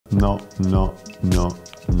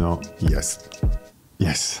Yes.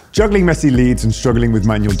 Yes. Juggling messy leads and struggling with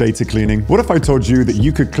manual data cleaning? What if I told you that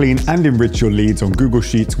you could clean and enrich your leads on Google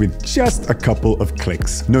Sheets with just a couple of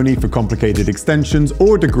clicks? No need for complicated extensions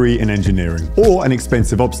or a degree in engineering, or an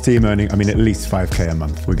expensive ops team earning, at least 5K a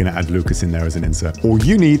month. We're gonna add Lucas in there as an insert. All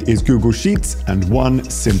you need is Google Sheets and one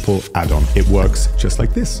simple add-on. It works just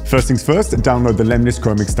like this. First things first, download the lemlist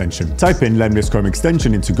Chrome extension. Type in lemlist Chrome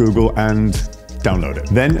extension into Google and download it.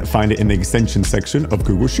 Then find it in the extension section of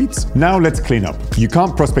Google Sheets. Now let's clean up. You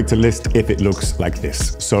can't prospect a list if it looks like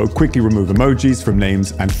this. So quickly remove emojis from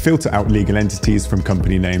names and filter out legal entities from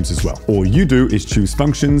company names as well. All you do is choose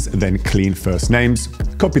functions, then clean first names,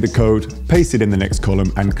 copy the code, paste it in the next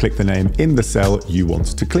column and click the name in the cell you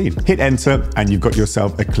want to clean. Hit enter and you've got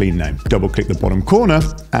yourself a clean name. Double click the bottom corner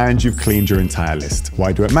and you've cleaned your entire list.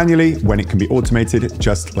 Why do it manually when it can be automated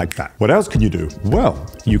just like that? What else can you do? Well,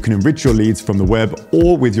 you can enrich your leads from the web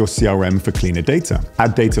or with your CRM for cleaner data.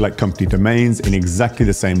 Add data like company domains in exactly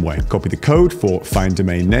the same way. Copy the code for find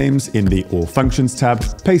domain names in the All Functions tab,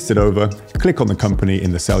 paste it over, click on the company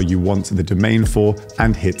in the cell you want the domain for,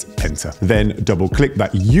 and hit enter. Then double click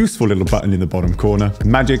that useful little button in the bottom corner.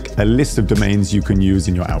 Magic, a list of domains you can use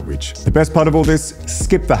in your outreach. The best part of all this,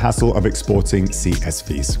 skip the hassle of exporting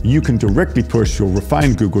CSVs. You can directly push your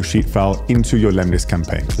refined Google Sheet file into your lemlist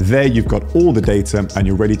campaign. There you've got all the data and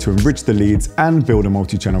you're ready to enrich the leads and build a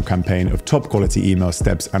multi-channel campaign of top quality email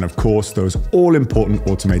steps and of course those all important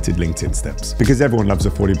automated LinkedIn steps. Because everyone loves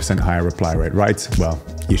a 40% higher reply rate, right? Well,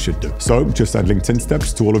 you should do. So just add LinkedIn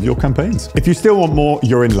steps to all of your campaigns. If you still want more,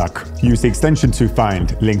 you're in luck. Use the extension to find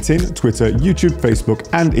LinkedIn, Twitter, YouTube, Facebook,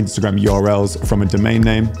 and Instagram URLs from a domain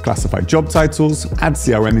name, classify job titles, add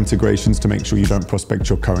CRM integrations to make sure you don't prospect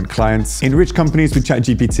your current clients, enrich companies with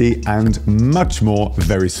ChatGPT, and much more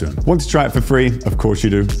very soon. Want to try it for free? Of course you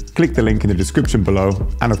do. Click the link in the description below,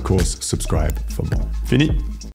 and of course, subscribe for more. Fini.